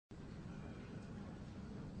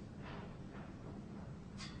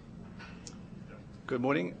Good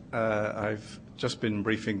morning. I've just been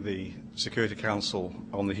briefing the Security Council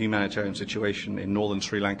on the humanitarian situation in Northern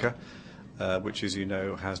Sri Lanka, which, as you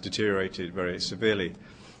know, has deteriorated very severely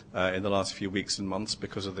in the last few weeks and months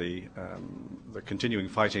because of the continuing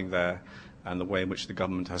fighting there and the way in which the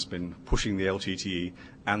government has been pushing the LTTE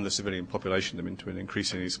and the civilian population them into an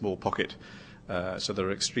increasingly small pocket. So there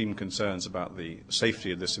are extreme concerns about the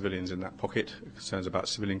safety of the civilians in that pocket, concerns about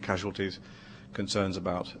civilian casualties, concerns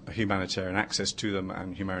about humanitarian access to them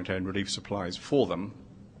and humanitarian relief supplies for them.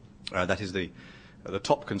 That is the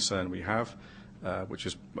top concern we have, which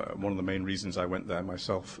is one of the main reasons I went there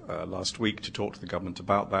myself last week to talk to the government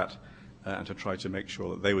about that and to try to make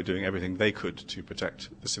sure that they were doing everything they could to protect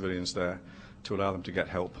the civilians there, to allow them to get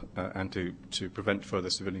help and to prevent further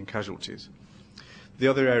civilian casualties. The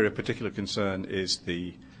other area of particular concern is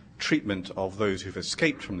the treatment of those who've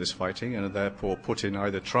escaped from this fighting and are therefore put in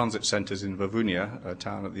either transit centres in Vavunia, a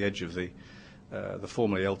town at the edge of the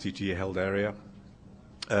formerly LTTE-held area,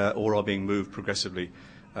 or are being moved progressively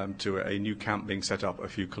to a new camp being set up a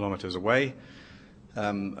few kilometres away.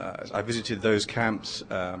 I visited those camps.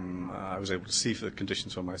 I was able to see the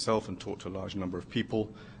conditions for myself and talk to a large number of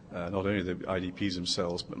people, not only the IDPs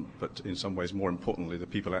themselves, but in some ways, more importantly, the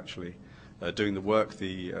people actually doing the work,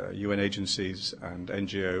 the UN agencies and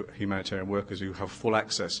NGO humanitarian workers who have full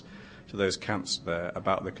access to those camps there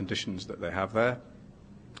about the conditions that they have there.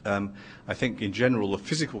 I think in general the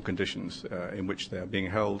physical conditions in which they are being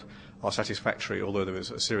held are satisfactory, although there is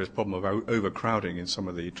a serious problem of overcrowding in some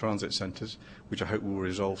of the transit centres, which I hope will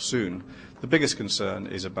resolve soon. The biggest concern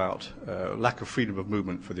is about lack of freedom of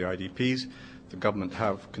movement for the IDPs. The government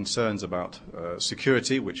have concerns about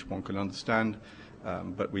security, which one can understand,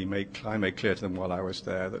 but I made clear to them while I was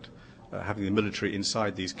there that having the military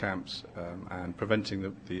inside these camps and preventing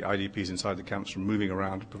the IDPs inside the camps from moving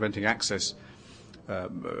around, preventing access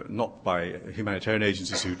not by humanitarian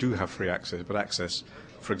agencies who do have free access, but access,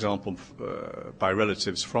 for example, by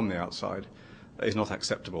relatives from the outside, is not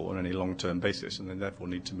acceptable on any long-term basis, and they therefore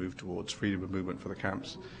need to move towards freedom of movement for the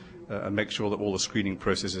camps and make sure that all the screening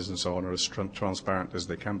processes and so on are as transparent as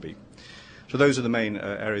they can be. So those are the main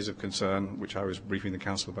areas of concern which I was briefing the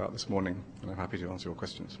Council about this morning, and I'm happy to answer your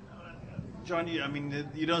questions. John,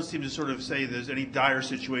 you don't seem to sort of say there's any dire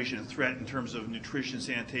situation, a threat in terms of nutrition,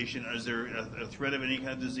 sanitation. Is there a threat of any kind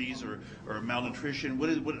of disease or malnutrition?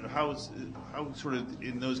 How sort of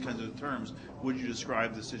in those kinds of terms would you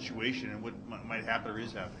describe the situation and what might happen or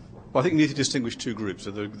is happening? Well, I think you need to distinguish two groups.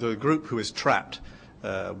 So the group who is trapped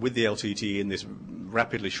with the LTT in this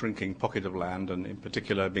rapidly shrinking pocket of land, and in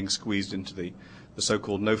particular being squeezed into the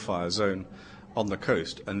so-called no-fire zone on the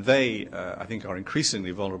coast. And they, I think, are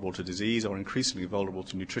increasingly vulnerable to disease, or increasingly vulnerable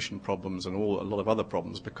to nutrition problems and a lot of other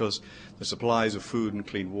problems, because the supplies of food and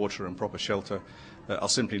clean water and proper shelter are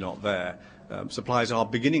simply not there. Supplies are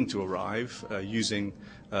beginning to arrive using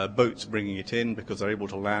boats bringing it in because they're able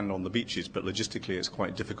to land on the beaches, but logistically it's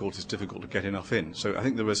quite difficult. It's difficult to get enough in. So I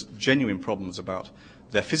think there is genuine problems about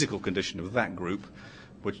their physical condition of that group,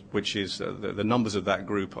 which is the numbers of that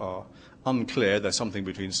group are unclear. There's something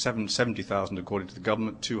between 70,000 according to the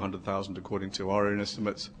government, 200,000 according to our own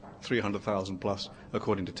estimates, 300,000 plus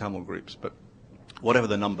according to Tamil groups. But whatever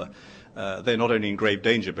the number, they're not only in grave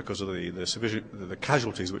danger because of the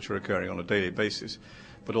casualties which are occurring on a daily basis,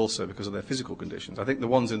 but also because of their physical conditions. I think the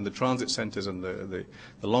ones in the transit centres and the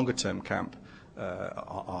longer-term camp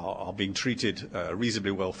are being treated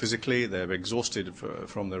reasonably well physically. They're exhausted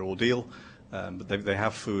from their ordeal. But they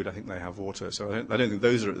have food, I think they have water. So I don't think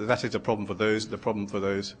that is a problem for those. The problem for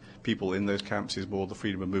those people in those camps is more the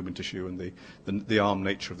freedom of movement issue and the armed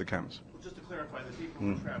nature of the camps. Well, just to clarify, the people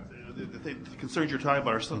who are trapped, the concerns you're talking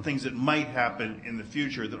about are some things that might happen in the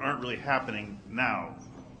future that aren't really happening now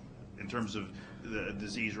in terms of the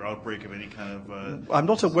disease or outbreak of any kind of... I'm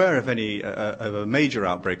not aware of of a major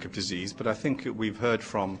outbreak of disease, but I think we've heard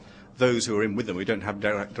from those who are in with them. We don't have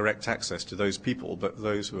direct access to those people, but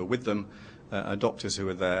those who are with them, doctors who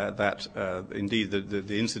are there, that indeed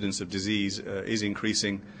the incidence of disease is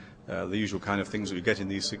increasing, the usual kind of things that we get in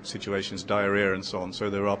these situations, diarrhea and so on. So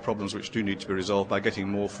there are problems which do need to be resolved by getting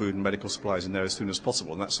more food and medical supplies in there as soon as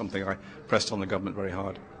possible, and that's something I pressed on the government very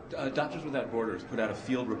hard. Doctors Without Borders put out a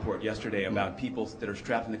field report yesterday about people that are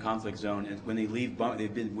trapped in the conflict zone, and when they leave,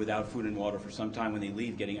 they've been without food and water for some time. When they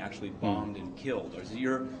leave, getting actually bombed and killed.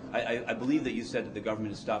 I believe that you said that the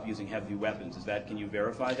government has stopped using heavy weapons. Can you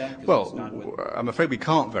verify that? Well, I'm afraid we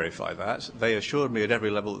can't verify that. They assured me at every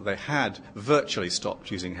level that they had virtually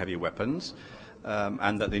stopped using heavy weapons.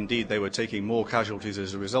 And that indeed they were taking more casualties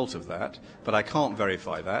as a result of that, but I can't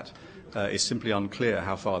verify that. It's simply unclear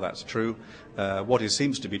how far that's true. What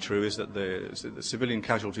seems to be true is that the civilian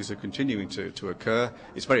casualties are continuing to occur.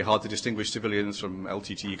 It's very hard to distinguish civilians from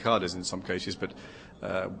LTTE cadres in some cases, but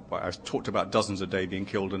I've talked about dozens a day being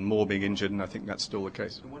killed and more being injured, and I think that's still the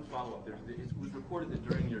case. And one follow-up. It was reported that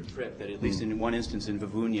during your trip, that at least in one instance in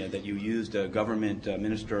Vuvunia, that you used a government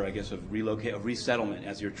minister, I guess, of resettlement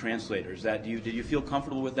as your translator. Did you feel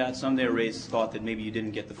comfortable with that? Some there raised thought that maybe you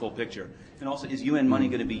didn't get the full picture. And also, is UN money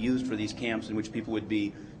going to be used for these camps in which people would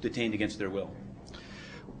be detained against their will?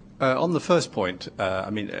 On the first point,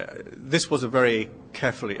 this was a very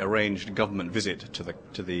carefully arranged government visit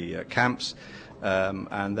to the camps,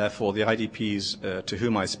 and therefore the IDPs to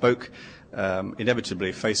whom I spoke,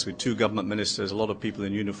 inevitably faced with two government ministers, a lot of people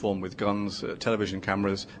in uniform with guns, television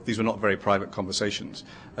cameras. These were not very private conversations.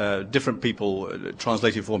 Different people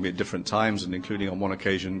translated for me at different times, and including on one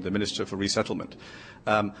occasion the Minister for Resettlement.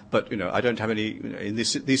 But I don't have any. In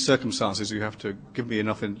these circumstances, you have to give me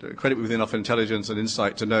enough credit with enough intelligence and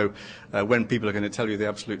insight to know when people are going to tell you the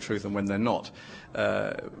absolute truth and when they're not.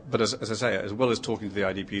 But as I say, as well as talking to the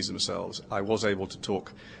IDPs themselves, I was able to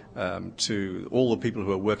talk to all the people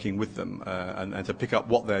who are working with them and to pick up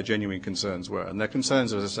what their genuine concerns were. And their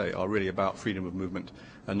concerns, as I say, are really about freedom of movement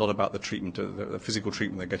and not about the treatment, the physical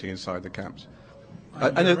treatment they're getting inside the camps.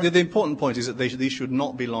 And the important point is that these should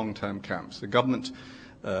not be long-term camps. The government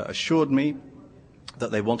assured me that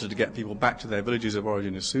they wanted to get people back to their villages of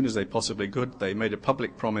origin as soon as they possibly could. They made a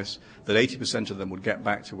public promise that 80% of them would get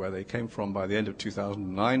back to where they came from by the end of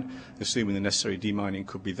 2009, assuming the necessary demining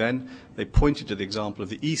could be then. They pointed to the example of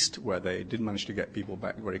the East, where they did manage to get people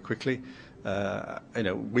back very quickly.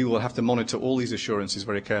 We will have to monitor all these assurances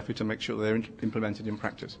very carefully to make sure they're implemented in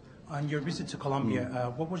practice. On your visit to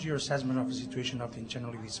Colombia, what was your assessment of the situation of the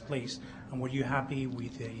internally displaced, and were you happy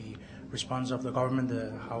with the response of the government,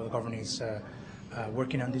 how the government is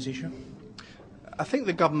working on this issue? I think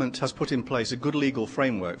the government has put in place a good legal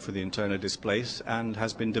framework for the internally displaced and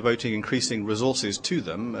has been devoting increasing resources to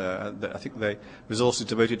them. I think the resources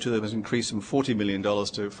devoted to them has increased from $40 million to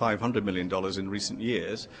 $500 million in recent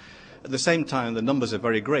years. At the same time, the numbers are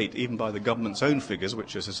very great, even by the government's own figures,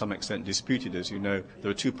 which is to some extent disputed. As you know, there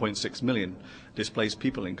are 2.6 million displaced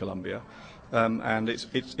people in Colombia, and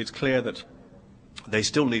it's clear that they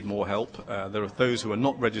still need more help. There are those who are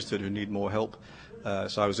not registered who need more help.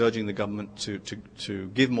 So I was urging the government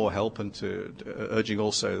to give more help and urging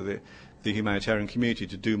also the humanitarian community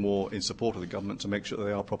to do more in support of the government to make sure that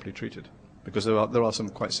they are properly treated. Because there are some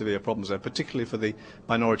quite severe problems there, particularly for the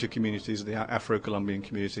minority communities, the Afro-Colombian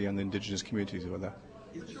community and the indigenous communities who are there.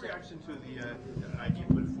 Is this a reaction to the idea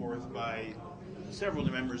put forth by several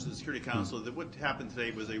members of the Security Council that what happened today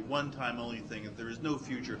was a one-time only thing, that there is no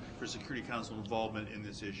future for Security Council involvement in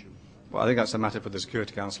this issue? Well, I think that's a matter for the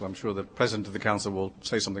Security Council. I'm sure the President of the Council will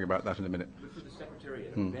say something about that in a minute. But for the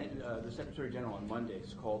Secretariat, the Secretary General on Monday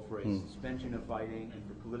called for a suspension of fighting and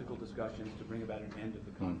for political discussions to bring about an end of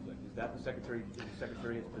the conflict. Is that the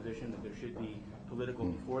Secretariat's position, that there should be political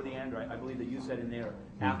before the end? Or I believe that you said in there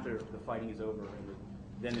after the fighting is over,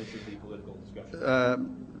 then there should be political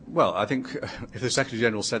discussion. Well, I think if the Secretary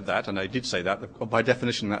General said that, and I did say that, by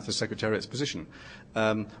definition that's the Secretariat's position.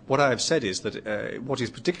 What I have said is that what is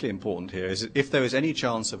particularly important here is that if there is any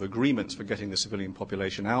chance of agreements for getting the civilian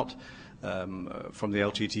population out from the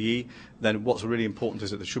LTTE, then what's really important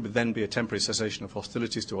is that there should then be a temporary cessation of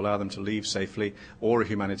hostilities to allow them to leave safely, or a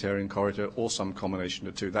humanitarian corridor, or some combination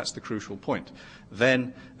of the two. That's the crucial point.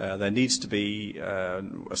 Then there needs to be,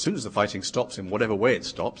 as soon as the fighting stops, in whatever way it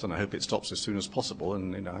stops, and I hope it stops as soon as possible,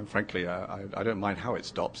 and frankly, I don't mind how it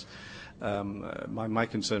stops. My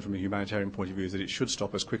concern from a humanitarian point of view is that it should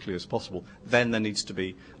stop as quickly as possible. Then there needs to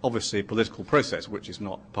be, obviously, a political process, which is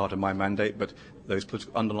not part of my mandate, but those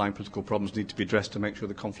underlying political problems need to be addressed to make sure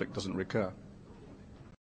the conflict doesn't recur.